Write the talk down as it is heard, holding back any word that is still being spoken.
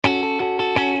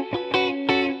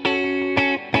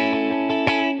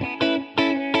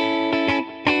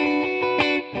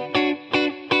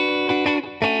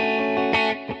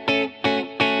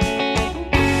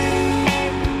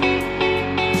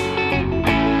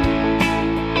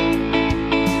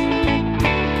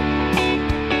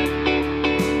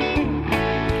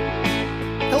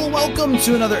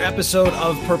to another episode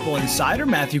of Purple Insider.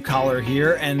 Matthew Collar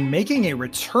here, and making a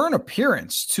return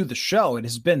appearance to the show. It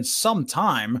has been some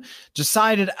time.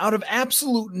 Decided out of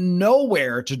absolute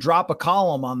nowhere to drop a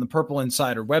column on the Purple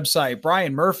Insider website.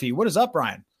 Brian Murphy. What is up,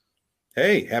 Brian?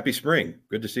 Hey, happy spring.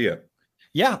 Good to see you.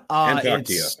 Yeah. And talk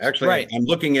to you. Actually, right. I'm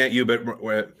looking at you,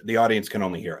 but the audience can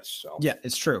only hear us. So yeah,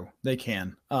 it's true. They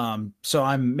can. So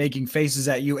I'm making faces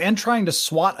at you and trying to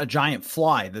swat a giant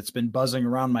fly that's been buzzing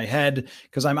around my head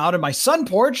because I'm out in my sun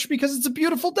porch because it's a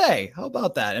beautiful day. How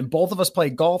about that? And both of us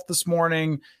played golf this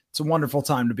morning. It's a wonderful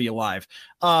time to be alive.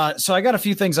 So I got a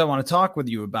few things I want to talk with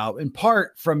you about. In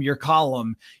part from your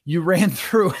column, you ran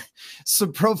through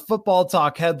some Pro Football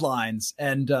Talk headlines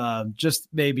and just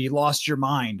maybe lost your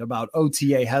mind about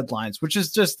OTA headlines, which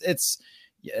is just, it's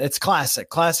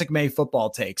classic May football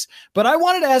takes. But I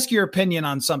wanted to ask your opinion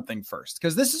on something first,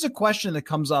 because this is a question that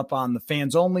comes up on the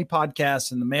Fans Only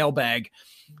podcast and the mailbag.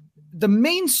 The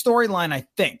main storyline, I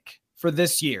think, for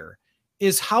this year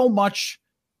is how much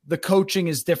the coaching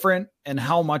is different and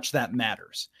how much that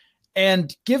matters.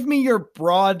 And give me your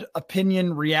broad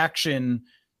opinion reaction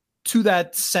to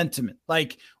that sentiment.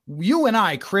 Like, you and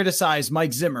I criticize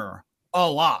Mike Zimmer a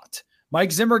lot.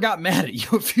 Mike Zimmer got mad at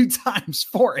you a few times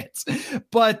for it.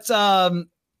 But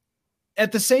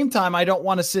at the same time, I don't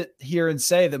want to sit here and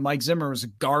say that Mike Zimmer was a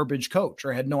garbage coach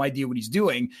or had no idea what he's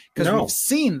doing, because we've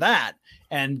seen that.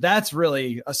 And that's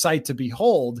really a sight to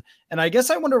behold. And I guess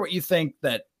I wonder what you think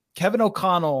that Kevin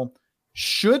O'Connell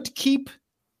should keep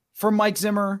from Mike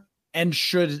Zimmer and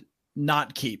should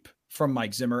not keep from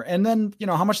Mike Zimmer. And then,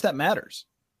 how much that matters.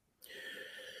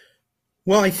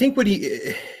 Well, I think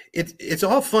it's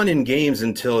all fun in games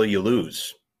until you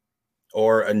lose,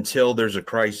 or until there's a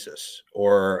crisis,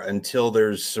 or until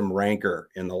there's some rancor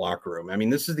in the locker room. I mean,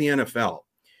 this is the NFL.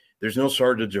 There's no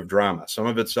shortage of drama. Some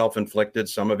of it self-inflicted,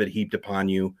 some of it heaped upon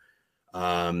you.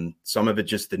 Some of it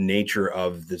just the nature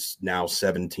of this now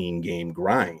 17 game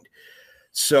grind.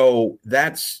 So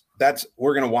that's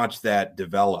we're going to watch that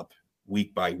develop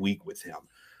week by week with him.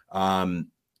 I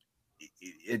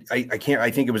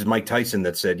think it was Mike Tyson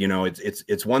that said,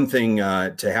 it's one thing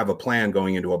to have a plan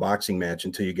going into a boxing match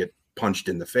until you get punched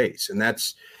in the face. And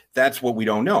that's what we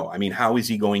don't know. I mean, how is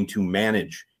he going to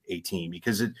manage a team?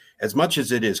 Because as much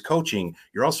as it is coaching,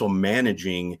 you're also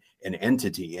managing an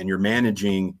entity, and you're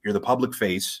the public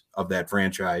face of that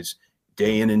franchise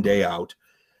day in and day out.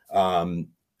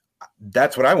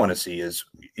 That's what I want to see is,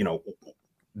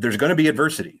 there's going to be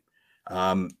adversity.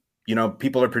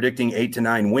 People are predicting 8 to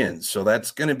 9 wins. So that's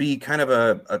going to be kind of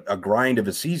a grind of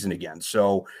a season again.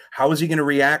 So how is he going to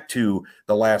react to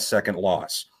the last second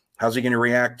loss? How's he going to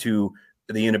react to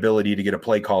the inability to get a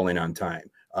play call in on time?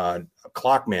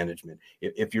 Clock management.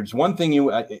 If there's one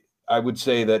thing I would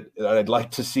say that I'd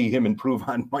like to see him improve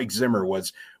on Mike Zimmer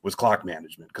was clock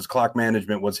management, because clock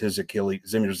management was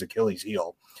Zimmer's Achilles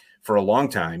heel for a long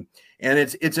time. And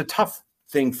it's a tough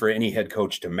thing for any head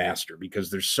coach to master, because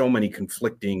there's so many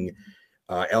conflicting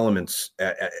elements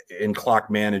in clock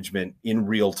management in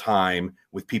real time,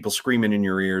 with people screaming in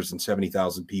your ears and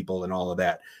 70,000 people and all of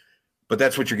that. But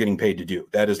that's what you're getting paid to do.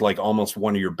 That is like almost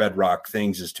one of your bedrock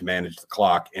things, is to manage the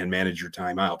clock and manage your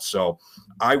timeout. So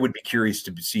I would be curious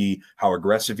to see how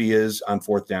aggressive he is on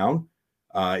fourth down,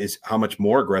 is how much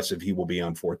more aggressive he will be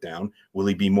on fourth down. Will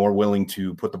he be more willing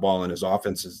to put the ball in his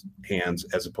offense's hands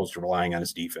as opposed to relying on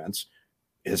his defense?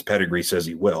 His pedigree says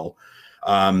he will.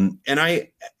 And I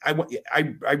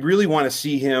really want to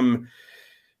see him.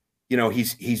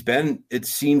 He's been, it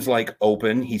seems like,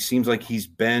 open. He seems like he's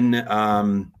been,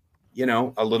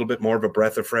 a little bit more of a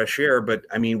breath of fresh air. But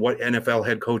I mean, what NFL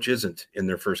head coach isn't in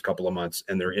their first couple of months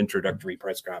and their introductory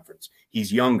press conference?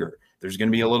 He's younger. There's going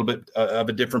to be a little bit of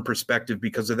a different perspective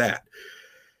because of that.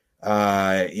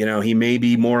 He may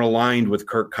be more aligned with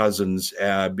Kirk Cousins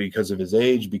because of his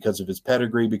age, because of his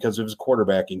pedigree, because of his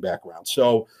quarterbacking background.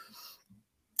 So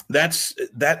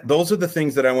those are the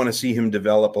things that I want to see him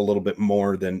develop a little bit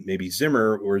more than maybe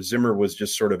Zimmer, where Zimmer was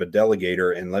just sort of a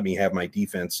delegator and let me have my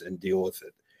defense and deal with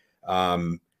it.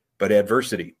 But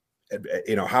adversity,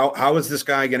 how is this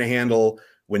guy going to handle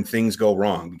when things go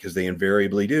wrong? Because they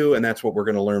invariably do. And that's what we're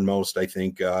going to learn most. I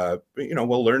think,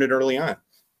 we'll learn it early on.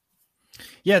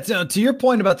 Yeah. To your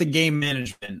point about the game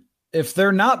management, if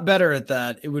they're not better at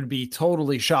that, it would be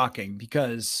totally shocking,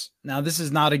 because now this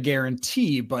is not a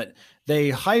guarantee, but they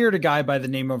hired a guy by the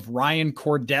name of Ryan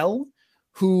Cordell,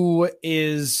 who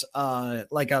is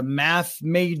like a math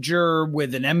major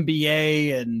with an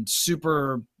MBA and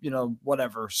super,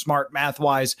 smart math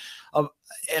wise.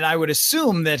 And I would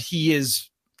assume that he is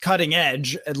cutting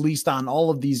edge, at least on all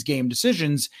of these game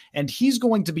decisions. And he's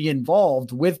going to be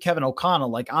involved with Kevin O'Connell,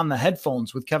 like on the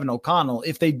headphones with Kevin O'Connell,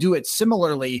 if they do it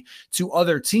similarly to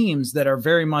other teams that are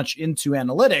very much into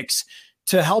analytics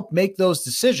to help make those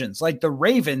decisions. Like the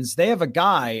Ravens, they have a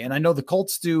guy, and I know the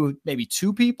Colts do, maybe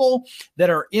two people that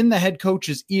are in the head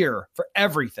coach's ear for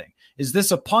everything. Is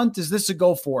this a punt? Is this a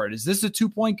go for it? Is this a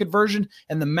 2-point conversion?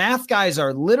 And the math guys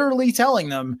are literally telling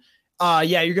them,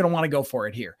 yeah, you're going to want to go for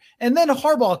it here. And then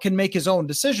Harbaugh can make his own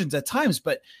decisions at times.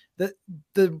 But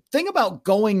the thing about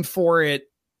going for it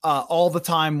all the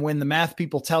time when the math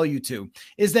people tell you to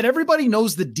is that everybody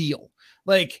knows the deal.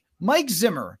 Like Mike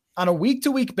Zimmer on a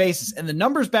week-to-week basis, and the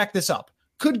numbers back this up,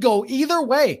 could go either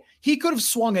way. He could have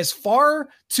swung as far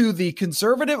to the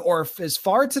conservative or as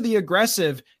far to the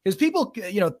aggressive, because people,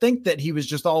 think that he was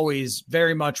just always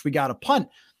very much, we got a punt.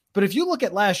 But if you look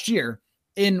at last year,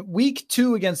 in week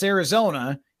 2 against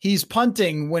Arizona, he's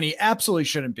punting when he absolutely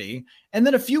shouldn't be. And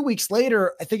then a few weeks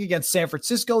later, I think against San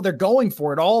Francisco, they're going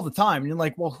for it all the time. And you're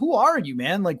like, well, who are you,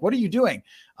 man? Like, what are you doing?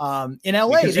 In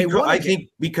LA, I think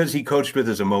because he coached with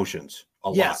his emotions a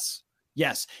lot.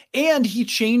 Yes. And he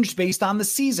changed based on the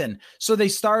season. So they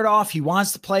start off, he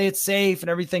wants to play it safe and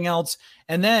everything else.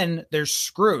 And then they're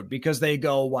screwed because they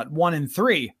go,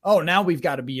 1-3? Oh, now we've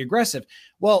got to be aggressive.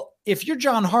 Well, if you're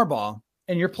John Harbaugh,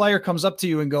 and your player comes up to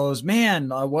you and goes, man,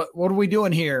 what are we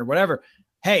doing here? Whatever.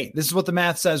 Hey, this is what the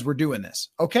math says. We're doing this.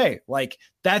 Okay. Like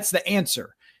that's the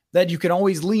answer that you can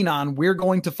always lean on. We're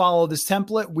going to follow this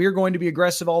template. We're going to be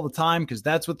aggressive all the time because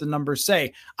that's what the numbers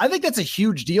say. I think that's a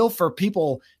huge deal for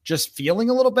people just feeling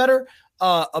a little better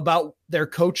about their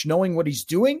coach knowing what he's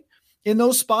doing in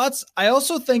those spots. I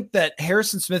also think that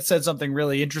Harrison Smith said something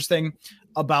really interesting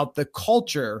about the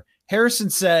culture. Harrison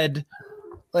said,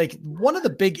 like, one of the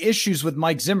big issues with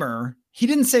Mike Zimmer, he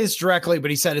didn't say this directly, but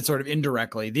he said it sort of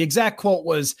indirectly. The exact quote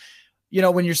was,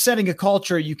 when you're setting a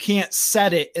culture, you can't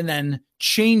set it and then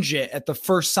change it at the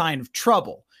first sign of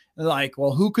trouble. Like,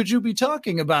 well, who could you be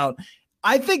talking about?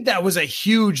 I think that was a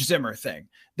huge Zimmer thing,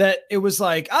 that it was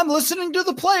like, I'm listening to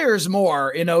the players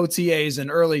more in OTAs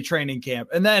and early training camp.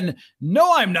 And then,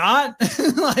 no, I'm not.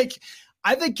 Like,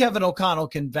 I think Kevin O'Connell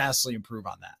can vastly improve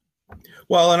on that.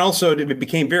 Well, and also it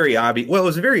became very obvious. Well, it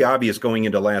was very obvious going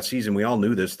into last season. We all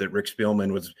knew this, that Rick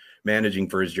Spielman was managing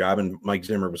for his job and Mike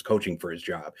Zimmer was coaching for his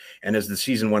job. And as the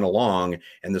season went along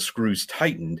and the screws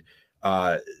tightened,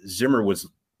 Zimmer was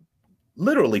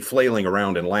literally flailing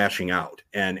around and lashing out.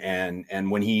 And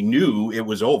when he knew it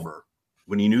was over,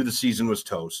 when he knew the season was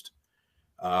toast,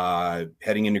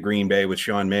 heading into Green Bay with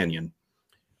Sean Mannion,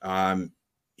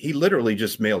 he literally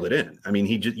just mailed it in. I mean,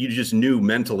 you just knew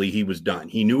mentally he was done.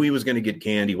 He knew he was going to get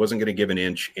canned. He wasn't going to give an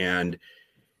inch. And,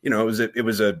 it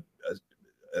was an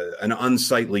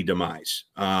unsightly demise.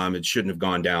 It shouldn't have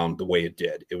gone down the way it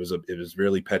did. It was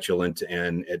really petulant,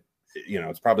 and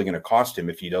it's probably going to cost him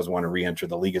if he doesn't want to re-enter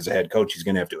the league as a head coach. He's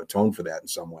going to have to atone for that in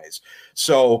some ways.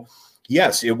 So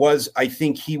yes, it was, I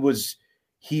think he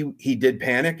did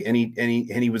panic, and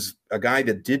he was a guy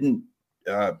that didn't,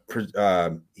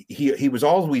 he was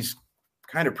always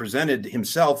kind of presented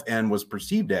himself and was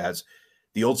perceived as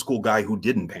the old school guy who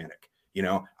didn't panic.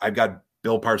 I've got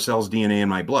Bill Parcells DNA in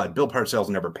my blood. Bill Parcells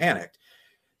never panicked.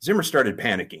 Zimmer started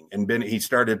panicking, and he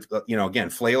started,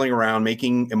 again, flailing around,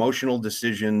 making emotional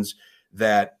decisions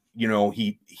that,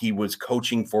 he was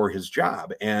coaching for his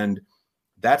job. And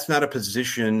that's not a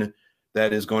position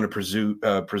that is going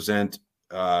to present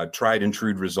tried and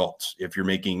true results if you're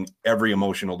making every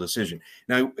emotional decision.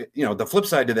 Now, the flip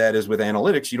side to that is with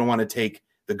analytics, you don't want to take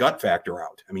the gut factor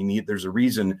out. I mean, there's a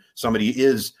reason somebody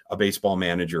is a baseball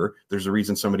manager. There's a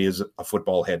reason somebody is a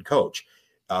football head coach.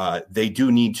 They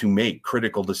do need to make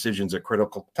critical decisions at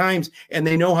critical times, and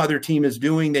they know how their team is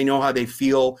doing. They know how they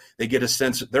feel. They get a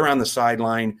sense. They're on the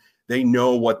sideline. They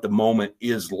know what the moment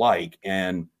is like,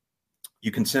 and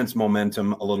you can sense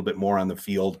momentum a little bit more on the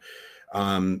field.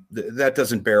 That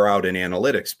doesn't bear out in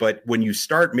analytics. But when you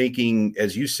start making,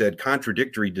 as you said,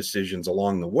 contradictory decisions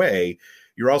along the way,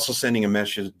 you're also sending a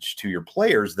message to your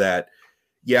players that,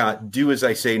 yeah, do as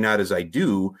I say, not as I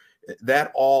do.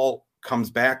 That all comes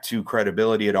back to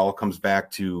credibility. It all comes back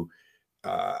to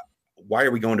why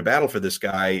are we going to battle for this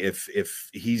guy if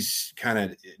he's kind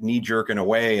of knee jerking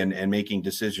away and making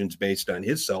decisions based on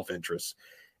his self-interest.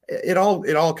 It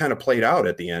all kind of played out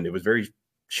at the end. It was very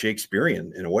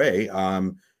Shakespearean in a way.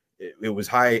 It was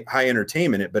high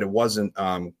entertainment, but it wasn't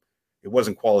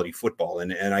quality football.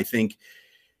 And I think,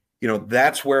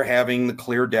 that's where having the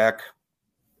clear deck,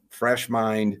 fresh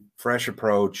mind, fresh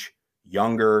approach,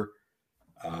 younger,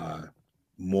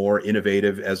 more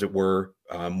innovative, as it were,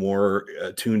 more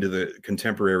attuned to the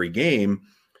contemporary game,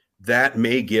 that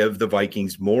may give the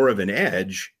Vikings more of an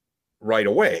edge right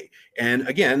away. And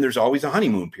again, there's always a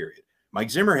honeymoon period. Mike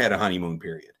Zimmer had a honeymoon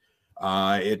period.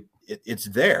 It's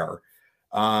there.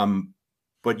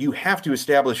 But you have to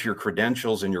establish your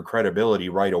credentials and your credibility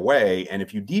right away. And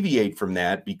if you deviate from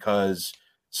that because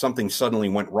something suddenly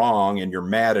went wrong and you're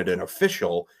mad at an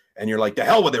official and you're like, the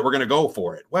hell with it, we're going to go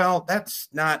for it. Well, that's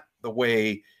not the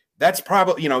way. That's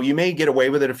probably, you may get away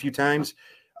with it a few times.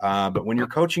 But when you're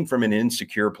coaching from an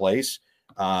insecure place,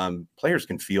 players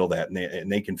can feel that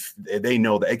and they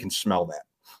know that they can smell that.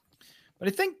 But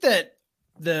I think that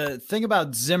the thing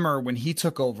about Zimmer when he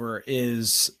took over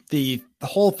is the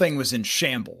whole thing was in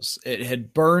shambles. It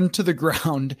had burned to the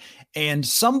ground, and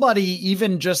somebody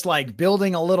even just like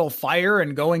building a little fire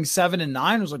and going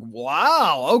 7-9 was like,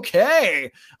 wow,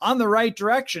 okay, on the right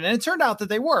direction. And it turned out that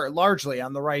they were largely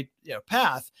on the right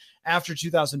path after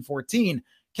 2014.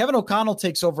 Kevin O'Connell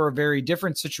takes over a very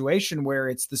different situation where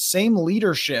it's the same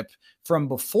leadership from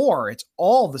before. It's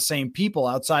all the same people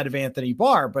outside of Anthony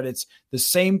Barr, but it's the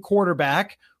same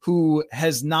quarterback who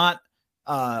has not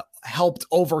helped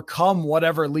overcome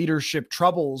whatever leadership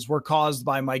troubles were caused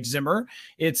by Mike Zimmer.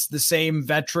 It's the same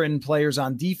veteran players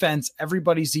on defense.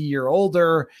 Everybody's a year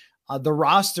older. The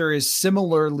roster is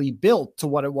similarly built to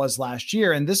what it was last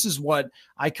year. And this is what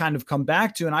I kind of come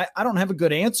back to. And I don't have a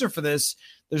good answer for this.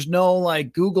 There's no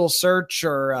like Google search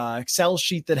or Excel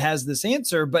sheet that has this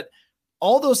answer, but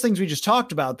all those things we just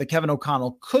talked about that Kevin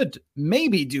O'Connell could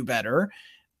maybe do better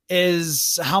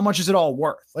is how much is it all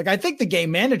worth? Like, I think the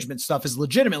game management stuff is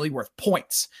legitimately worth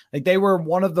points. Like, they were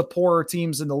one of the poorer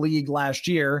teams in the league last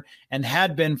year and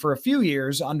had been for a few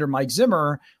years under Mike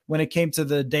Zimmer when it came to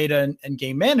the data and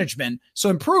game management. So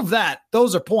improve that.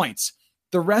 Those are points.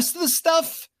 The rest of the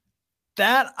stuff,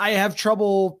 that I have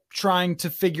trouble trying to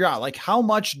figure out. Like, how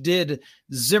much did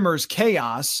Zimmer's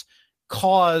chaos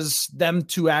cause them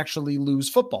to actually lose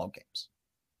football games?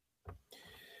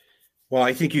 Well,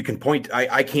 I think you can point.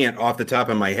 I can't off the top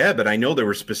of my head, but I know there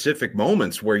were specific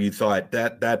moments where you thought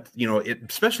that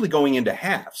especially going into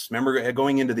halves. Remember,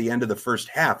 going into the end of the first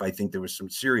half, I think there was some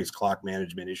serious clock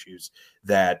management issues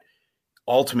that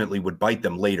ultimately would bite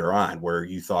them later on, where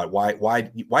you thought, why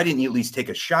didn't you at least take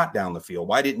a shot down the field?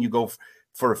 Why didn't you go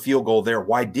for a field goal there?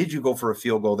 Why did you go for a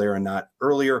field goal there and not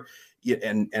earlier?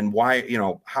 And why,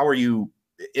 how are you?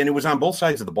 And it was on both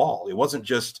sides of the ball. It wasn't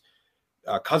just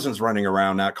Cousins running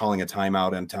around, not calling a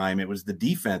timeout on time. It was the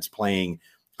defense playing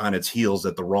on its heels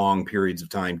at the wrong periods of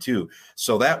time too.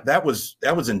 So that was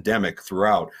endemic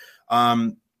throughout.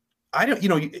 I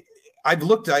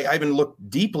haven't looked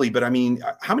deeply, but I mean,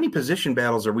 how many position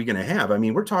battles are we going to have? I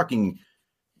mean, we're talking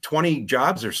 20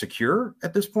 jobs are secure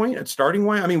at this point at starting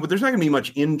wise. I mean, there's not going to be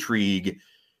much intrigue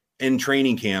in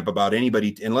training camp about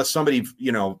anybody unless somebody,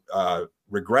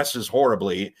 regresses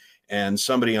horribly and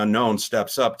somebody unknown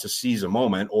steps up to seize a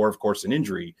moment, or of course an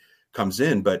injury comes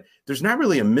in. But there's not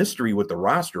really a mystery with the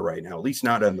roster right now, at least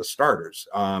not on the starters.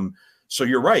 So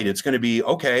you're right. It's going to be,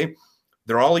 okay,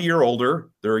 they're all a year older.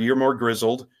 They're a year more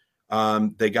grizzled.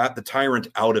 They got the tyrant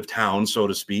out of town, so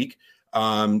to speak.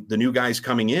 The new guys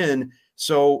coming in.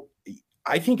 So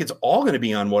I think it's all going to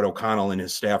be on what O'Connell and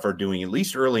his staff are doing, at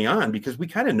least early on, because we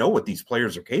kind of know what these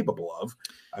players are capable of.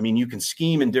 I mean, you can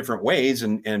scheme in different ways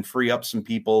and free up some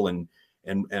people and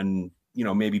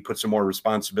maybe put some more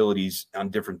responsibilities on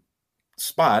different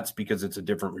spots because it's a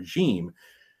different regime.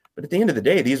 But at the end of the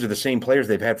day, these are the same players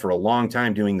they've had for a long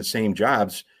time doing the same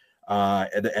jobs,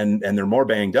 and they're more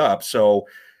banged up. So,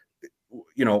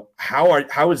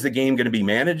 how is the game going to be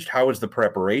managed? How is the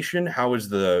preparation? How is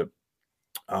the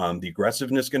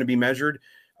aggressiveness going to be measured?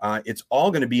 It's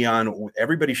all going to be on.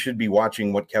 Everybody should be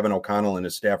watching what Kevin O'Connell and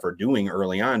his staff are doing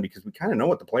early on, because we kind of know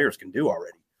what the players can do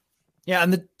already. Yeah,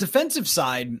 on the defensive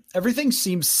side, everything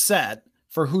seems set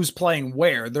for who's playing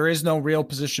where. There is no real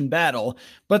position battle,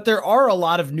 but there are a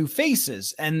lot of new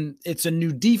faces, and it's a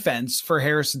new defense for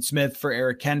Harrison Smith, for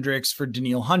Eric Kendricks, for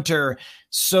Danielle Hunter.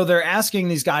 So they're asking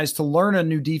these guys to learn a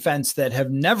new defense that have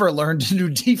never learned a new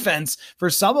defense for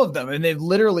some of them. And they've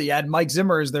literally had Mike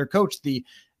Zimmer as their coach,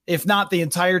 if not the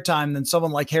entire time, then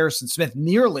someone like Harrison Smith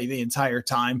nearly the entire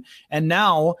time. And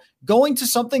now going to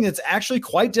something that's actually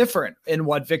quite different in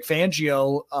what Vic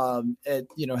Fangio,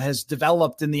 has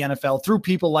developed in the NFL through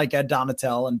people like Ed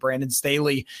Donatel and Brandon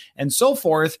Staley and so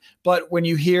forth. But when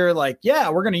you hear like,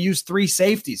 yeah, we're going to use 3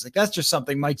 safeties, like that's just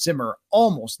something Mike Zimmer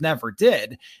almost never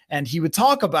did. And he would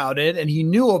talk about it and he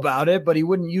knew about it, but he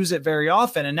wouldn't use it very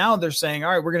often. And now they're saying, all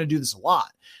right, we're going to do this a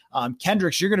lot.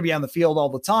 Kendricks, you're going to be on the field all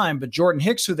the time, but Jordan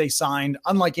Hicks, who they signed,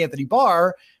 unlike Anthony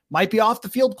Barr, might be off the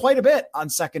field quite a bit on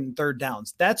second and third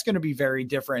downs. That's going to be very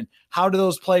different. How do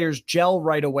those players gel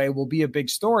right away will be a big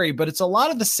story, but it's a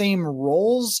lot of the same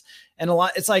roles and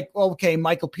it's like, well, okay,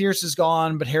 Michael Pierce is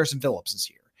gone, but Harrison Phillips is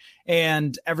here.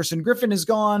 And Everson Griffin is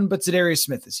gone, but Za'Darius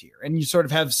Smith is here. And you sort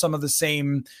of have some of the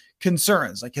same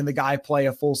concerns, like can the guy play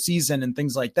a full season and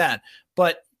things like that.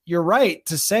 But you're right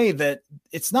to say that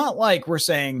it's not like we're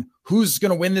saying who's going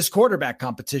to win this quarterback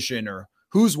competition or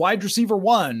who's wide receiver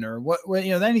one or what,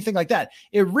 anything like that.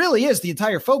 It really is the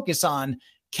entire focus on,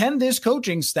 can this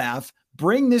coaching staff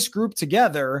bring this group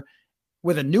together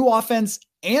with a new offense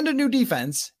and a new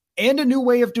defense and a new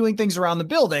way of doing things around the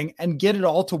building and get it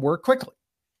all to work quickly.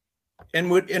 And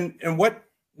what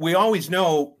we always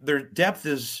know, their depth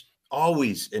is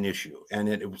always an issue. And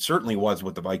it certainly was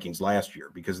with the Vikings last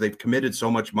year because they've committed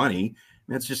so much money.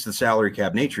 And it's just the salary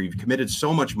cap nature. You've committed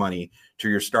so much money to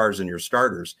your stars and your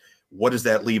starters. What does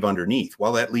that leave underneath?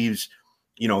 Well, that leaves,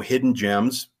 hidden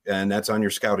gems, and that's on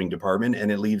your scouting department,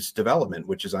 and it leaves development,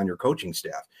 which is on your coaching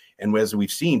staff. And as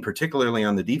we've seen, particularly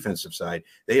on the defensive side,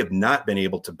 they have not been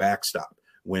able to backstop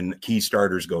when key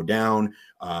starters go down,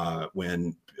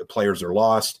 when players are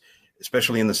lost,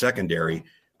 especially in the secondary.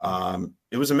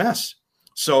 It was a mess.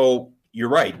 So you're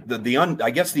right.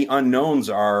 I guess the unknowns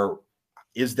are,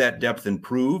 is that depth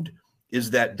improved?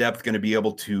 Is that depth going to be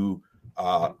able to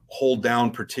hold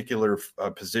down particular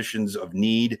positions of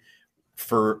need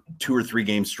for 2 or 3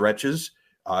 game stretches?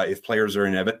 If players are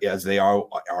as they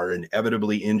are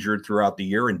inevitably injured throughout the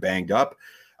year and banged up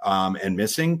and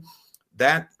missing,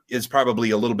 that is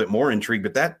probably a little bit more intrigue,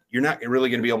 but that you're not really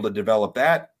going to be able to develop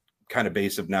that kind of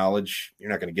base of knowledge. You're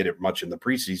not going to get it much in the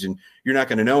preseason. You're not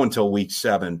going to know until week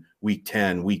 7, week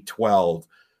 10, week 12,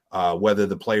 whether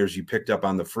the players you picked up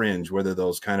on the fringe, whether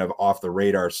those kind of off the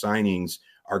radar signings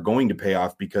are going to pay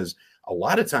off, because a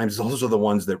lot of times those are the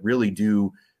ones that really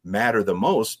do matter the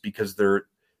most because they're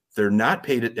not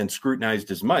paid and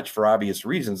scrutinized as much for obvious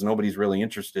reasons. Nobody's really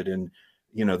interested in,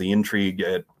 the intrigue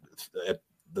at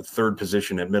the third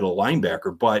position at middle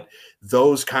linebacker, but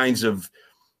those kinds of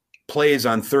plays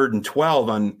on 3rd and 12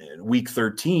 on week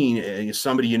 13,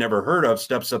 somebody you never heard of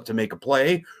steps up to make a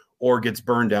play or gets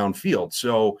burned downfield.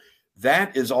 So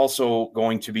that is also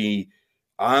going to be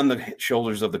on the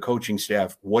shoulders of the coaching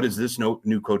staff. What is this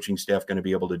new coaching staff going to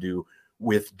be able to do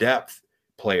with depth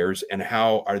players, and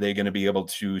how are they going to be able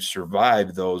to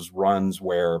survive those runs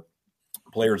where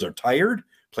players are tired,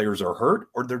 players are hurt,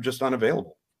 or they're just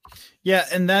unavailable? Yeah,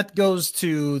 and that goes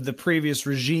to the previous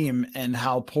regime and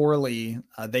how poorly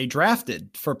they drafted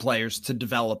for players to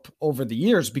develop over the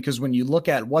years. Because when you look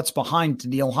at what's behind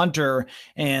Danielle Hunter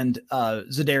and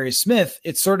Za'Darius Smith,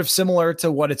 it's sort of similar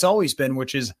to what it's always been,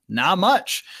 which is not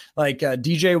much. Like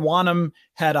DJ Wanham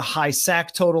had a high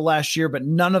sack total last year, but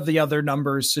none of the other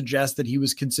numbers suggest that he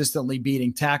was consistently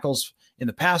beating tackles in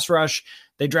the pass rush.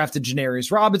 They drafted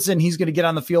Janarius Robinson. He's going to get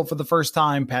on the field for the first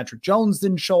time. Patrick Jones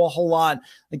didn't show a whole lot.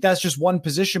 Like, that's just one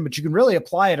position, but you can really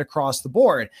apply it across the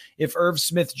board. If Irv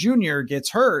Smith Jr.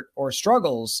 gets hurt or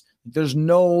struggles, there's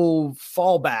no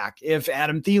fallback. If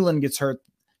Adam Thielen gets hurt,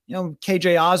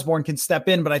 KJ Osborne can step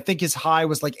in, but I think his high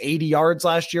was like 80 yards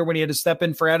last year when he had to step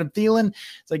in for Adam Thielen.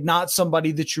 It's like not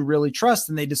somebody that you really trust.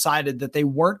 And they decided that they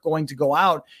weren't going to go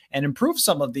out and improve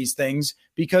some of these things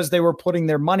because they were putting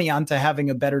their money onto having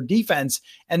a better defense.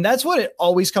 And that's what it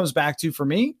always comes back to for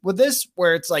me with this,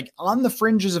 where it's like on the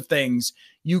fringes of things,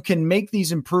 you can make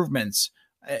these improvements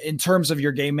in terms of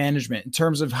your game management, in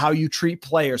terms of how you treat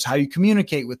players, how you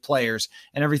communicate with players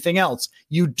and everything else.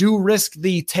 You do risk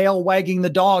the tail wagging the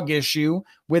dog issue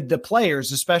with the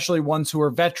players, especially ones who are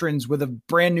veterans with a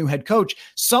brand new head coach.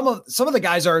 Some of the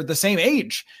guys are the same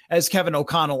age as Kevin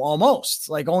O'Connell, almost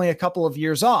like only a couple of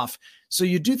years off. So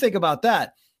you do think about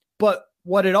that, but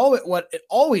what it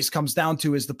always comes down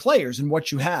to is the players and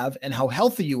what you have and how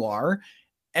healthy you are.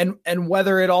 And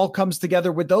whether it all comes together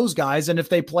with those guys and if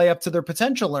they play up to their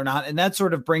potential or not. And that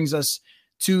sort of brings us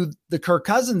to the Kirk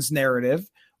Cousins narrative,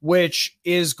 which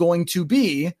is going to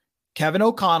be Kevin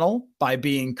O'Connell, by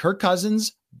being Kirk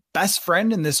Cousins' best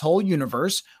friend in this whole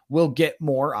universe, will get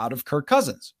more out of Kirk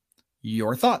Cousins.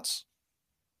 Your thoughts?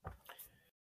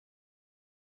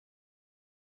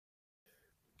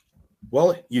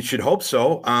 Well, you should hope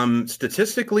so.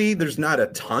 Statistically, there's not a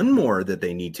ton more that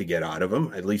they need to get out of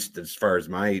him, at least as far as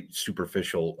my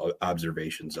superficial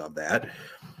observations of that.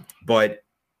 But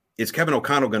is Kevin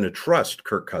O'Connell going to trust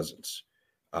Kirk Cousins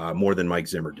more than Mike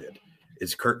Zimmer did?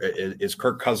 Is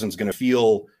Kirk Cousins going to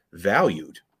feel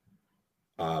valued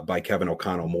by Kevin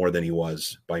O'Connell more than he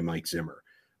was by Mike Zimmer?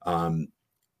 And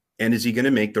is he going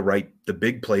to make the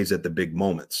big plays at the big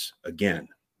moments? Again,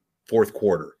 fourth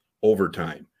quarter,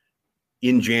 overtime,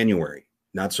 in January,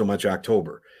 not so much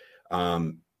October.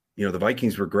 The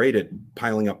Vikings were great at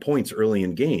piling up points early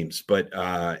in games, but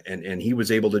and he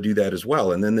was able to do that as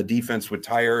well. And then the defense would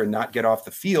tire and not get off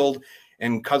the field,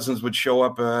 and Cousins would show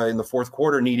up in the fourth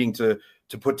quarter needing to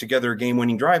put together a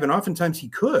game-winning drive, and oftentimes he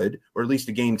could, or at least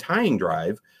a game-tying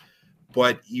drive.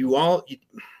 But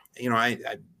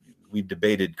we've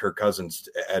debated Kirk Cousins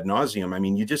ad nauseum. I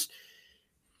mean,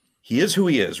 he is who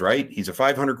he is, right? He's a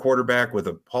 500 quarterback with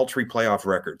a paltry playoff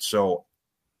record. So,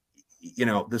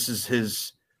 this is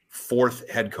his fifth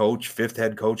head coach.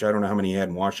 I don't know how many he had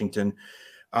in Washington.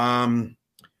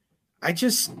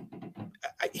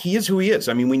 He is who he is.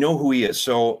 I mean, we know who he is.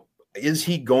 So is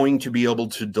he going to be able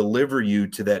to deliver you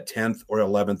to that 10th or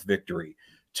 11th victory,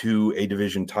 to a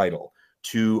division title,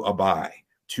 to a bye,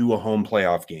 to a home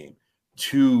playoff game,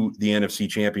 to the NFC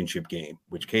Championship game,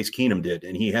 which Case Keenum did,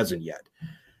 and he hasn't yet?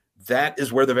 That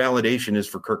is where the validation is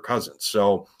for Kirk Cousins.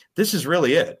 So this is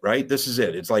really it, right? This is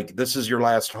it. It's like, this is your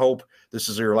last hope. This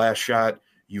is your last shot.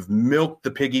 You've milked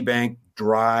the piggy bank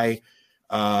dry.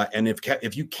 And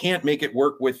if you can't make it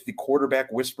work with the quarterback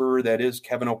whisperer that is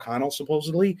Kevin O'Connell,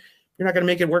 supposedly, you're not going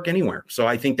to make it work anywhere. So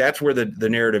I think that's where the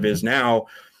narrative is now.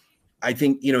 I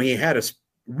think, he had a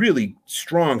really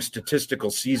strong statistical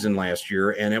season last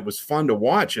year, and it was fun to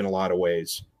watch in a lot of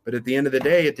ways. But at the end of the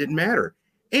day, it didn't matter.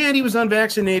 And he was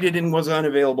unvaccinated and was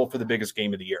unavailable for the biggest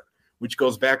game of the year, which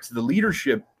goes back to the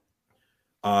leadership,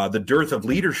 the dearth of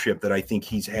leadership that I think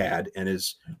he's had and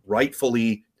is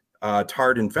rightfully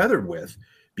tarred and feathered with,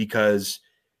 because,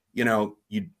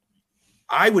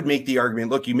 I would make the argument,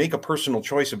 look, you make a personal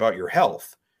choice about your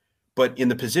health, but in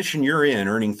the position you're in,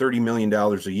 earning $30 million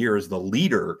a year as the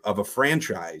leader of a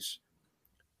franchise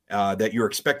that you're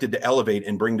expected to elevate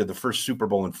and bring to the first Super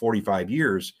Bowl in 45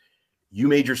 years, you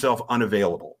made yourself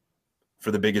unavailable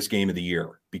for the biggest game of the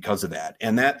year because of that.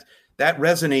 And that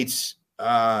resonates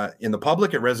in the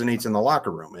public. It resonates in the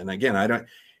locker room. And again,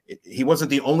 he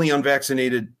wasn't the only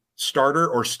unvaccinated starter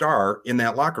or star in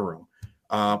that locker room,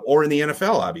 or in the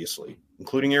NFL, obviously,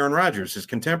 including Aaron Rodgers, his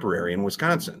contemporary in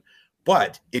Wisconsin.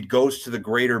 But it goes to the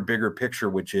greater, bigger picture,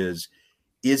 which is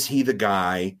he the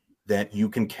guy that you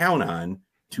can count on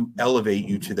to elevate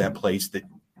you to that place that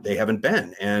they haven't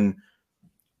been? And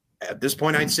at this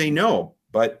point, I'd say no,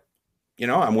 but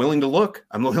I'm willing to look,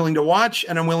 I'm willing to watch,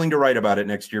 and I'm willing to write about it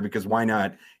next year, because why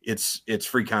not? It's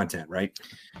free content, right?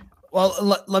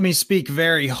 Well, let me speak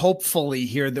very hopefully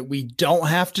here that we don't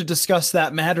have to discuss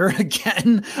that matter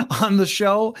again on the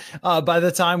show by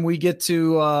the time we get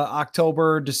to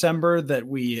October, December, that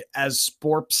we as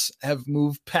Sporps have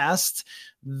moved past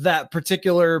that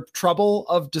particular trouble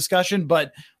of discussion.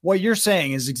 But what you're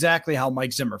saying is exactly how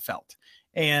Mike Zimmer felt.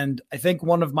 And I think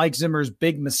one of Mike Zimmer's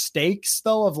big mistakes,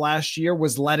 though, of last year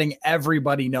was letting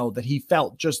everybody know that he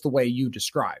felt just the way you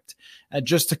described.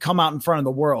 Just to come out in front of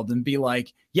the world and be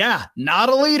like, yeah, not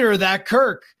a leader, that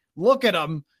Kirk. Look at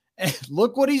him.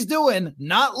 Look what he's doing.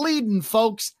 Not leading,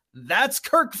 folks. That's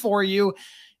Kirk for you.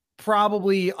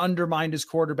 Probably undermined his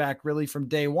quarterback really from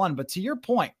day one. But to your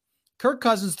point, Kirk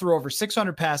Cousins threw over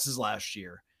 600 passes last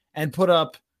year and put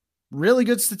up really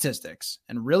good statistics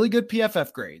and really good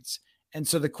PFF grades. And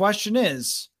so the question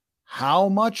is, how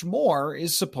much more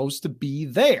is supposed to be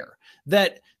there?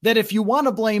 That if you want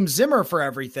to blame Zimmer for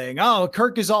everything,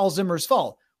 Kirk is all Zimmer's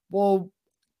fault. Well,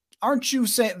 aren't you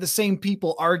the same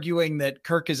people arguing that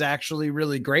Kirk is actually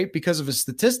really great because of his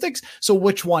statistics? So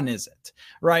which one is it,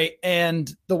 right?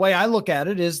 And the way I look at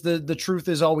it is the truth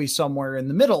is always somewhere in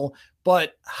the middle,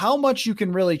 but how much you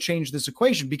can really change this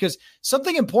equation, because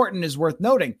something important is worth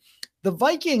noting. The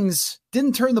Vikings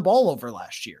didn't turn the ball over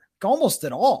last year, almost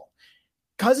at all.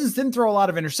 Cousins didn't throw a lot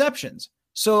of interceptions.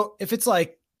 So if it's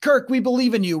like, Kirk, we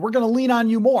believe in you, we're going to lean on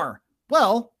you more.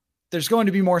 Well, there's going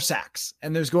to be more sacks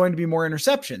and there's going to be more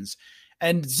interceptions.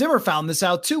 And Zimmer found this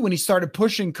out too when he started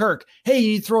pushing Kirk. Hey,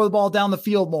 you need to throw the ball down the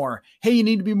field more. Hey, you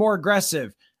need to be more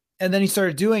aggressive. And then he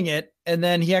started doing it. And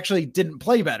then he actually didn't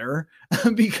play better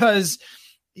because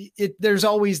there's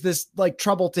always this like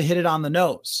trouble to hit it on the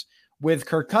nose with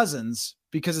Kirk Cousins,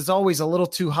 because it's always a little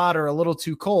too hot or a little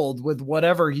too cold with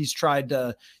whatever he's tried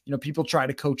to, people try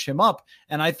to coach him up.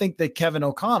 And I think that Kevin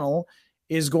O'Connell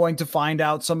is going to find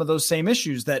out some of those same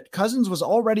issues, that Cousins was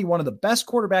already one of the best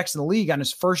quarterbacks in the league on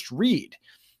his first read.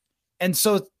 And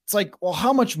so it's like, well,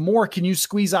 how much more can you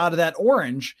squeeze out of that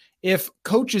orange if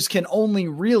coaches can only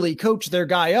really coach their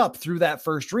guy up through that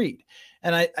first read?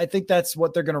 And I think that's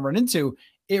what they're going to run into.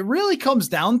 It really comes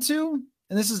down to,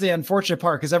 and this is the unfortunate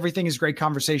part, because everything is great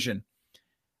conversation,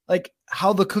 like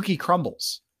how the cookie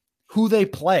crumbles, who they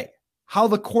play, how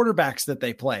the quarterbacks that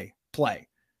they play,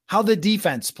 how the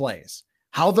defense plays,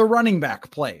 how the running back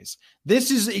plays.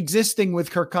 This is existing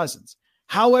with Kirk Cousins.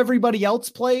 How everybody else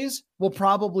plays will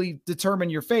probably determine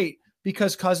your fate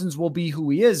because Cousins will be who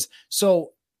he is. So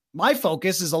my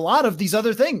focus is a lot of these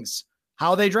other things,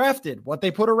 how they drafted, what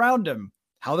they put around him,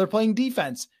 how they're playing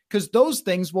defense, because those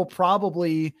things will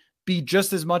probably be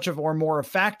just as much of or more of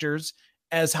factors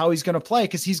as how he's going to play,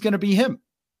 because he's going to be him.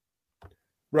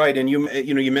 Right. And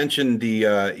you mentioned the,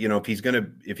 if he's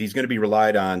going to be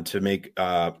relied on to make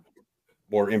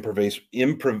more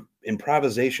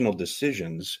improvisational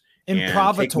decisions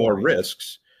and take more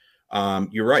risks,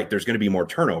 you're right. There's going to be more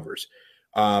turnovers,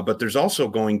 but there's also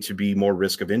going to be more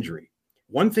risk of injury.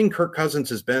 One thing Kirk Cousins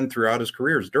has been throughout his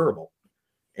career is durable.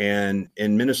 And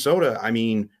in Minnesota, I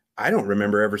mean, I don't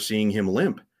remember ever seeing him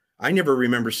limp. I never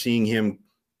remember seeing him.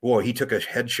 Boy, he took a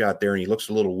headshot there and he looks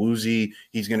a little woozy.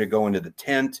 He's going to go into the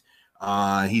tent.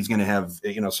 He's going to have,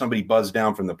 somebody buzz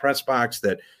down from the press box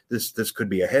that this could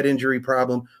be a head injury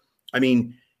problem. I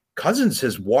mean, Cousins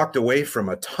has walked away from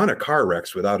a ton of car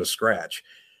wrecks without a scratch.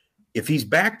 If he's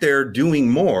back there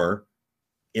doing more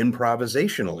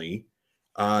improvisationally,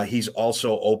 he's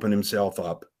also opened himself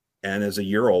up, and as a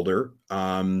year older,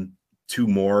 to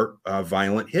more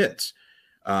violent hits.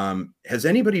 Has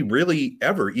anybody really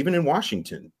ever, even in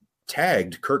Washington,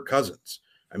 tagged Kirk Cousins?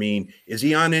 I mean, is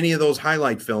he on any of those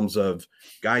highlight films of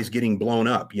guys getting blown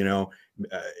up, either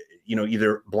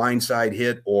blindside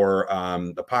hit or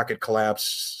the pocket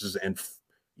collapses and,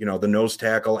 the nose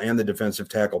tackle and the defensive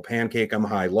tackle pancake him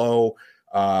high-low,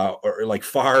 or like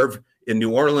Favre in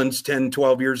New Orleans 10,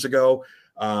 12 years ago,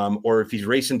 or if he's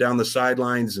racing down the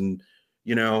sidelines and,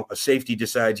 a safety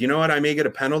decides, you know what, I may get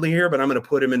a penalty here, but I'm going to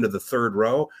put him into the third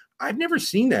row. I've never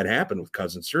seen that happen with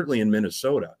Cousins, certainly in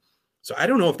Minnesota. So I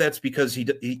don't know if that's because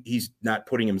he's not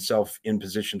putting himself in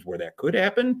positions where that could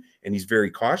happen and he's very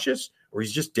cautious, or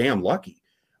he's just damn lucky.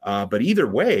 But either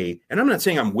way, and I'm not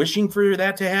saying I'm wishing for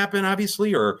that to happen,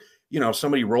 obviously, or,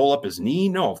 somebody roll up his knee.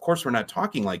 No, of course we're not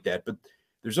talking like that, but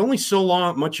there's only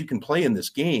so much you can play in this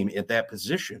game at that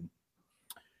position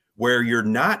where you're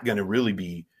not going to really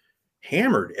be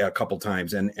hammered a couple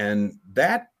times. And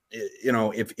that,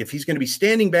 if he's going to be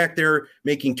standing back there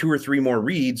making 2 or 3 more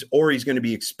reads, or he's going to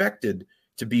be expected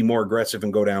to be more aggressive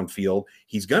and go downfield,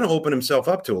 he's going to open himself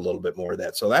up to a little bit more of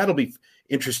that. So that'll be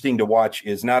interesting to watch,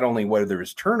 is not only whether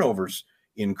his turnovers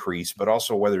increase, but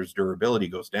also whether his durability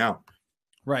goes down.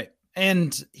 Right.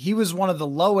 And he was one of the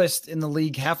lowest in the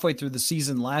league halfway through the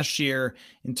season last year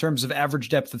in terms of average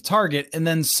depth of target. And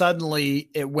then suddenly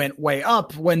it went way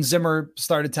up when Zimmer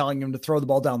started telling him to throw the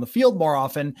ball down the field more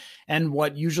often. And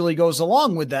what usually goes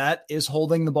along with that is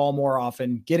holding the ball more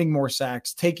often, getting more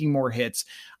sacks, taking more hits.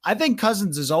 I think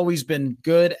Cousins has always been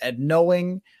good at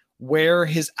knowing where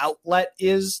his outlet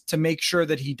is to make sure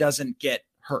that he doesn't get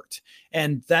hurt.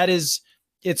 And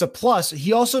it's a plus.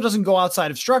 He also doesn't go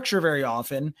outside of structure very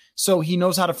often, so he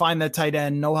knows how to find that tight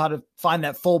end, know how to find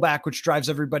that fullback, which drives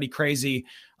everybody crazy.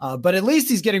 But at least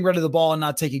he's getting rid of the ball and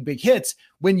not taking big hits.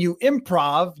 When you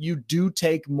improv, you do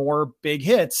take more big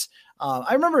hits.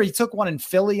 I remember he took one in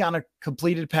Philly on a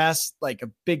completed pass, like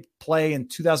a big play in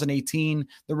 2018.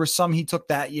 There were some he took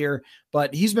that year,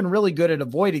 but he's been really good at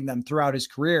avoiding them throughout his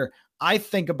career. I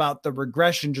think about the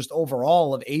regression just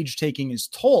overall of age taking his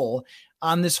toll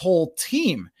on this whole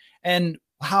team, and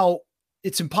how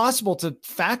it's impossible to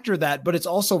factor that, but it's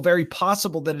also very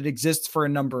possible that it exists for a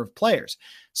number of players.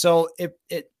 So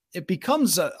it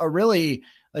becomes a really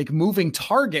like moving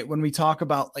target when we talk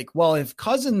about like, well, if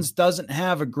Cousins doesn't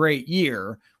have a great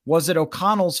year, was it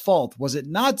O'Connell's fault? Was it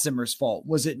not Zimmer's fault?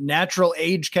 Was it natural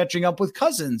age catching up with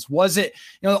Cousins? Was it,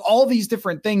 all these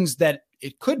different things that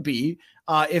it could be.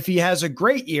 If he has a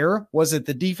great year, was it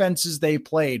the defenses they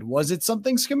played? Was it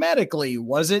something schematically?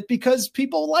 Was it because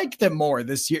people liked them more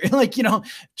this year?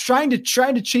 Trying to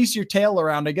chase your tail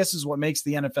around, I guess, is what makes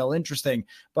the NFL interesting.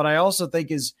 But I also think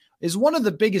is one of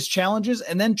the biggest challenges.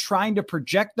 And then trying to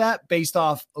project that based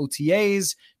off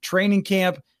OTAs, training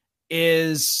camp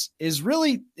is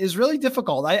really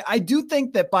difficult. I do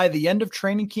think that by the end of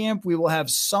training camp, we will have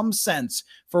some sense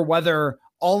for whether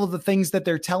all of the things that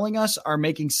they're telling us are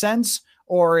making sense,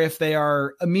 or if they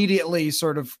are immediately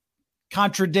sort of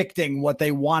contradicting what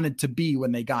they wanted to be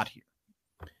when they got here.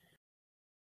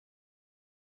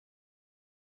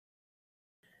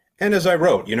 And as I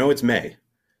wrote, it's May.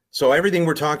 So everything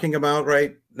we're talking about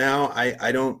right now,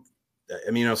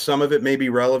 some of it may be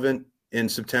relevant in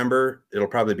September. It'll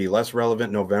probably be less relevant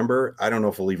in November. I don't know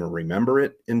if we'll even remember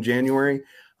it in January.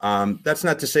 That's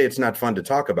not to say it's not fun to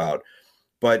talk about,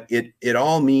 but it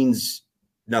all means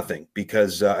nothing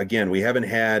because, again, we haven't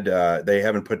had, they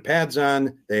haven't put pads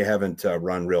on, they haven't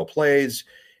run real plays,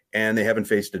 and they haven't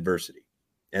faced adversity,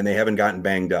 and they haven't gotten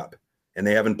banged up, and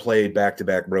they haven't played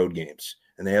back-to-back road games,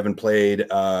 and they haven't played,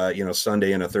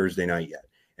 Sunday and a Thursday night yet.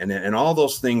 And all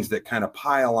those things that kind of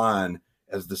pile on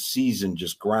as the season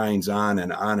just grinds on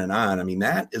and on and on. I mean,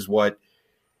 it's what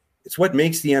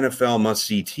makes the NFL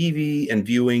must-see TV and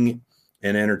viewing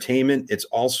and entertainment. It's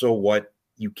also what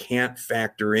you can't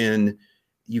factor in.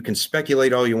 You can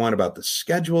speculate all you want about the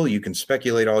schedule. You can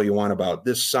speculate all you want about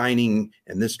this signing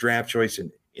and this draft choice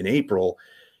in April.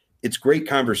 It's great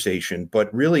conversation,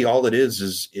 but really all it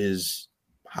is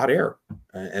hot air,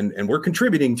 and we're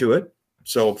contributing to it.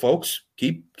 So folks,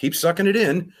 keep sucking it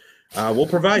in. We'll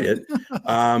provide it.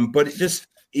 But it just,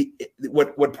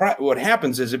 what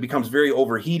happens is it becomes very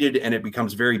overheated, and it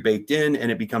becomes very baked in,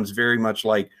 and it becomes very much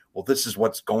like, well, this is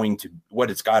what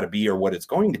it's got to be, or what it's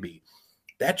going to be.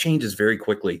 That changes very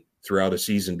quickly throughout a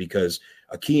season because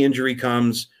a key injury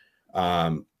comes,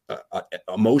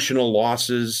 emotional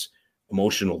losses,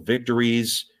 emotional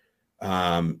victories,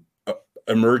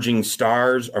 emerging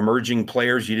stars, emerging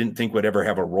players you didn't think would ever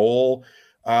have a role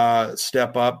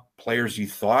step up, players you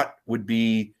thought would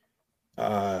be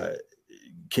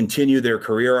continue their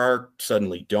career arc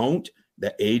suddenly don't.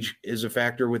 That age is a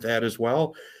factor with that as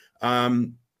well.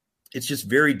 It's just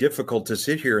very difficult to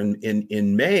sit here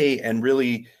in May and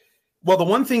really, well, the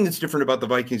one thing that's different about the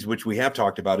Vikings, which we have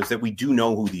talked about, is that we do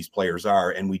know who these players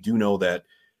are, and we do know that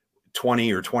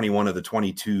 20 or 21 of the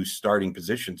 22 starting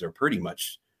positions are pretty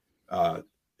much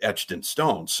etched in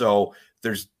stone. So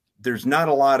there's not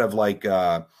a lot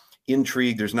of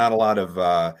intrigue. There's not a lot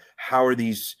of how are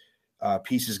these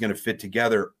pieces going to fit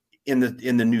together in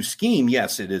the new scheme.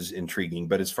 Yes, it is intriguing,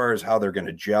 but as far as how they're going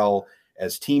to gel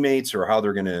as teammates or how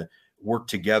they're going to work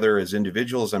together as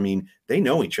individuals, I mean, they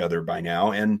know each other by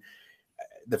now, and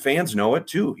the fans know it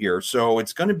too here. So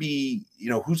it's going to be,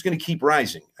 who's going to keep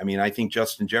rising? I mean, I think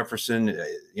Justin Jefferson,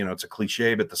 it's a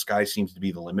cliche, but the sky seems to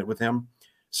be the limit with him.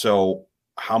 So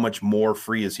how much more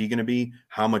free is he going to be?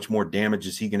 How much more damage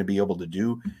is he going to be able to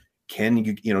do? Can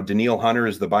you, Danielle Hunter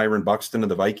is the Byron Buxton of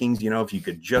the Vikings. If you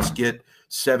could just get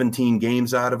 17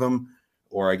 games out of him,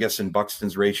 or I guess in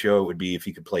Buxton's ratio, it would be if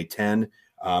he could play 10,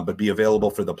 but be available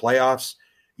for the playoffs.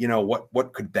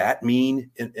 What could that mean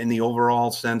in the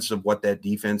overall sense of what that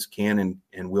defense can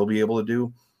and will be able to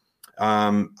do?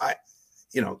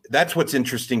 That's what's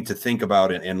interesting to think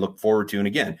about and look forward to. And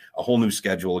again, a whole new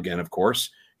schedule again, of course.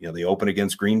 They open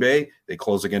against Green Bay, they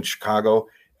close against Chicago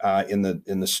in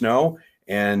the snow.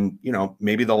 And,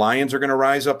 maybe the Lions are going to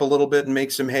rise up a little bit and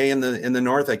make some hay in the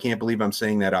North. I can't believe I'm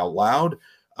saying that out loud.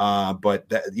 But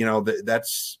that,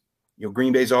 that's,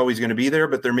 Green Bay's always going to be there,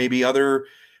 but there may be other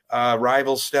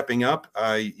rivals stepping up.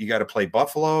 You got to play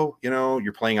Buffalo,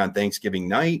 you're playing on Thanksgiving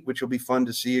night, which will be fun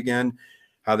to see again,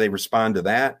 how they respond to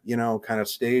that, kind of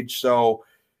stage. So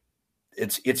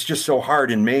it's just so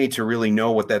hard in May to really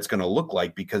know what that's going to look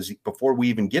like, because before we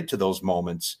even get to those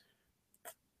moments,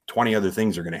 20 other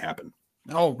things are going to happen.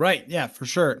 Oh, right. Yeah, for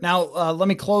sure. Now, let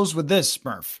me close with this,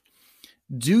 Murph.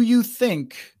 Do you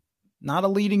think, not a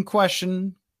leading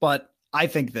question, but I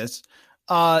think this,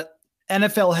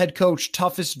 NFL head coach,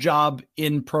 toughest job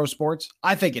in pro sports?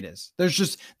 I think it is. There's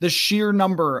just the sheer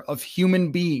number of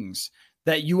human beings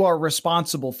that you are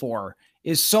responsible for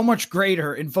is so much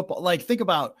greater in football. Like, think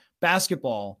about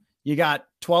basketball. You got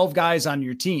 12 guys on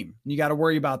your team. You got to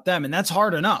worry about them, and that's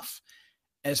hard enough.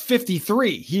 As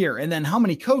 53 here. And then how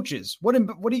many coaches? What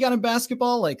do you got in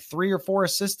basketball? Like 3 or 4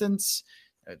 assistants,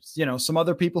 some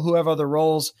other people who have other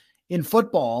roles. In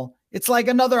football, it's like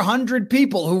another 100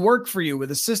 people who work for you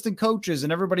with assistant coaches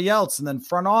and everybody else, and then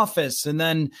front office, and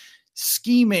then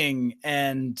scheming,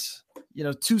 and,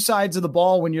 2 sides of the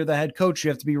ball. When you're the head coach,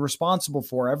 you have to be responsible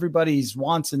for everybody's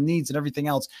wants and needs and everything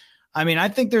else. I mean, I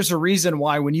think there's a reason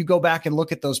why when you go back and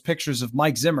look at those pictures of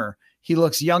Mike Zimmer, he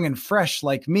looks young and fresh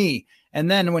like me. And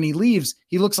then when he leaves,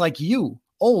 he looks like you,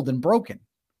 old and broken.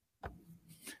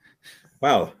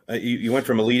 Wow. You went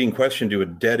from a leading question to a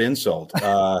dead insult.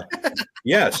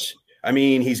 Yes. I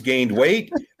mean, he's gained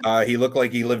weight. He looked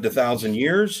like he lived 1,000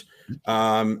 years.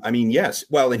 Yes.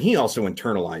 Well, and he also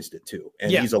internalized it too.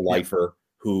 And he's a lifer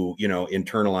who,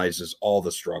 internalizes all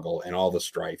the struggle and all the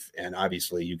strife. And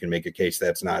obviously you can make a case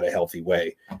that's not a healthy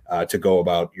way to go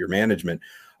about your management.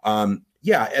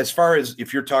 As far as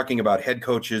if you're talking about head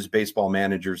coaches, baseball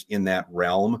managers in that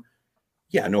realm,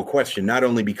 no question, not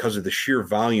only because of the sheer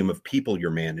volume of people you're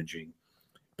managing,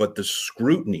 but the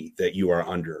scrutiny that you are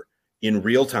under in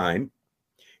real time.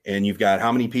 And you've got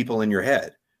how many people in your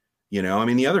head?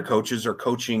 The other coaches are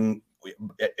coaching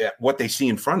at what they see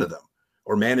in front of them,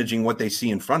 or managing what they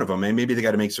see in front of them. And maybe they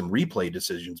got to make some replay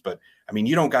decisions, but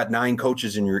you don't got 9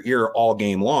 coaches in your ear all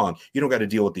game long. You don't got to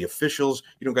deal with the officials.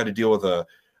 You don't got to deal with a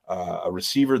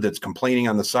receiver that's complaining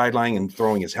on the sideline and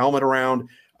throwing his helmet around.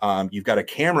 You've got a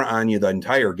camera on you the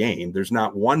entire game. There's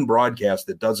not one broadcast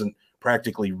that doesn't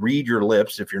practically read your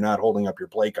lips if you're not holding up your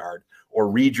play card or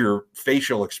read your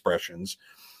facial expressions.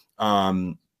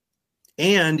 And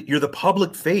you're the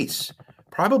public face,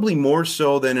 probably more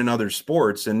so than in other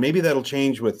sports. And maybe that'll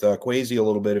change with Kwesi a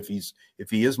little bit if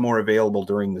he is more available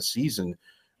during the season.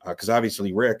 Because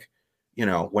obviously Rick,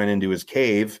 went into his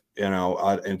cave,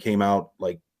 and came out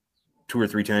like 2 or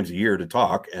 3 times a year to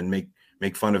talk and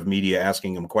make fun of media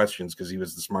asking him questions because he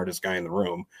was the smartest guy in the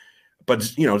room. But,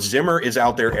 Zimmer is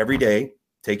out there every day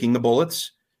taking the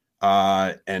bullets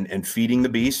and feeding the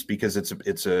beast, because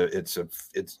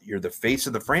you're the face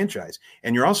of the franchise,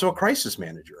 and you're also a crisis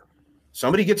manager.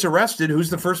 Somebody gets arrested, who's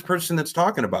the first person that's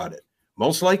talking about it?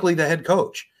 Most likely the head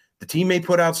coach. The team may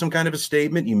put out some kind of a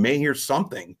statement. You may hear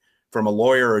something from a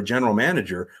lawyer or a general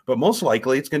manager, but most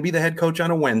likely it's going to be the head coach on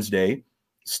a Wednesday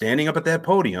standing up at that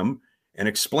podium and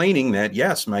explaining that,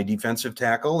 yes, my defensive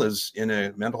tackle is in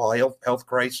a mental health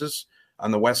crisis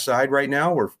on the West Side right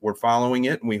now. We're following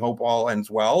it, and we hope all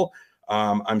ends well.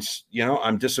 I'm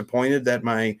disappointed that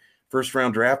my first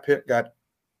round draft pick got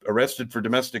arrested for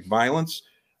domestic violence.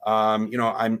 I'm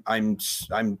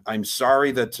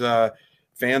sorry that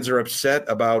fans are upset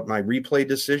about my replay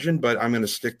decision, but I'm going to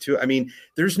stick to it. I mean,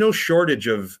 there's no shortage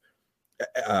of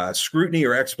scrutiny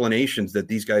or explanations that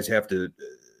these guys have to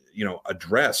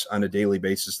address on a daily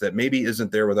basis that maybe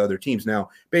isn't there with other teams. Now,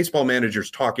 baseball managers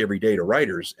talk every day to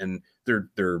writers, and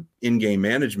their in-game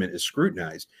management is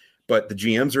scrutinized, but the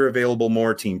GMs are available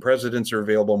more, team presidents are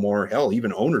available more, hell,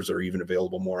 even owners are even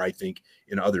available more, I think,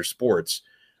 in other sports,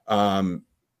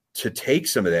 to take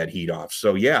some of that heat off.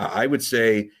 So yeah, I would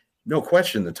say no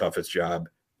question the toughest job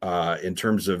in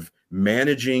terms of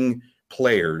managing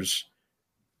players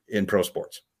in pro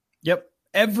sports. Yep.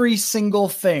 Every single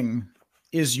thing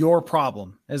is your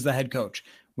problem as the head coach.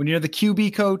 When you're the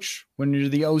QB coach, when you're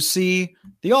the OC,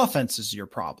 the offense is your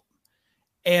problem.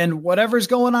 And whatever's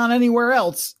going on anywhere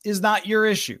else is not your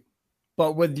issue.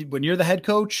 But when you're the head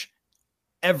coach,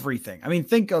 everything. I mean,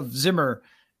 think of Zimmer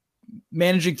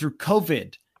managing through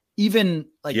COVID, even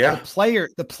like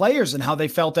the players and how they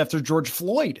felt after George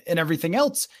Floyd and everything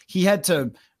else. He had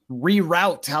to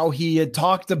reroute how he had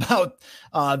talked about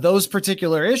those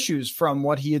particular issues from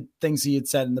things he had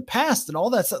said in the past and all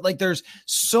that stuff. Like, there's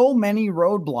so many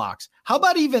roadblocks. How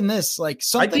about even this? Like,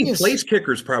 something I think place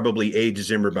kickers probably age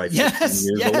Zimmer by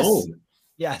 15 years alone.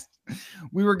 Yes.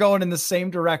 We were going in the same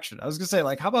direction. I was going to say,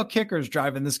 like, how about kickers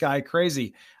driving this guy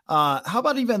crazy? How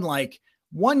about even like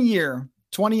 1 year,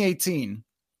 2018,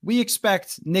 we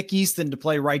expect Nick Easton to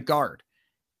play right guard.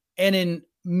 And in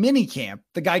minicamp,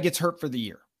 the guy gets hurt for the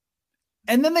year.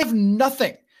 And then they have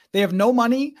nothing. They have no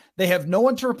money. They have no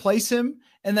one to replace him.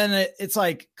 And then it's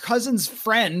like Cousins'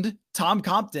 friend, Tom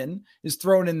Compton, is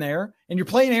thrown in there, and you're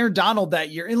playing Aaron Donald that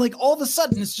year. And like all of a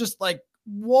sudden it's just like,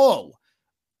 whoa,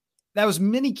 that was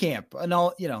minicamp and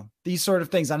all, these sort of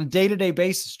things on a day-to-day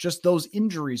basis, just those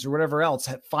injuries or whatever else,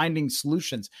 finding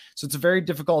solutions. So it's a very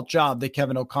difficult job that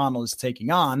Kevin O'Connell is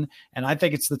taking on. And I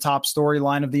think it's the top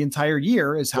storyline of the entire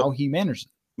year is how he manages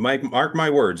it. Mike, mark my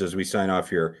words as we sign off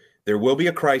here. There will be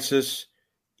a crisis,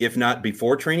 if not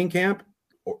before training camp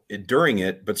or during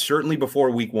it, but certainly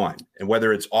before week 1. And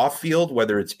whether it's off field,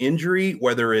 whether it's injury,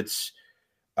 whether it's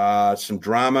some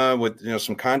drama with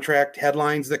some contract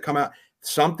headlines that come out,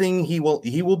 something he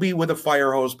will be with a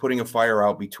fire hose putting a fire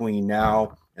out between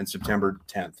now and September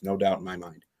 10th. No doubt in my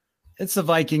mind. It's the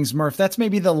Vikings, Murph. That's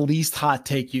maybe the least hot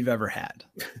take you've ever had.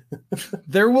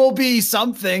 There will be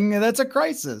something that's a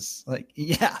crisis. Like,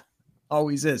 yeah.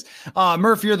 Always is.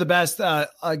 Murph, you're the best.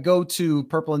 Go to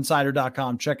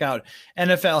purpleinsider.com. Check out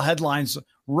NFL headlines.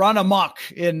 Run amok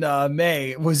in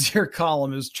May was your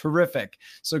column. It was terrific.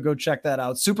 So go check that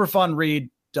out. Super fun read.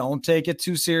 Don't take it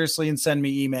too seriously and send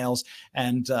me emails.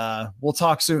 And we'll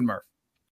talk soon, Murph.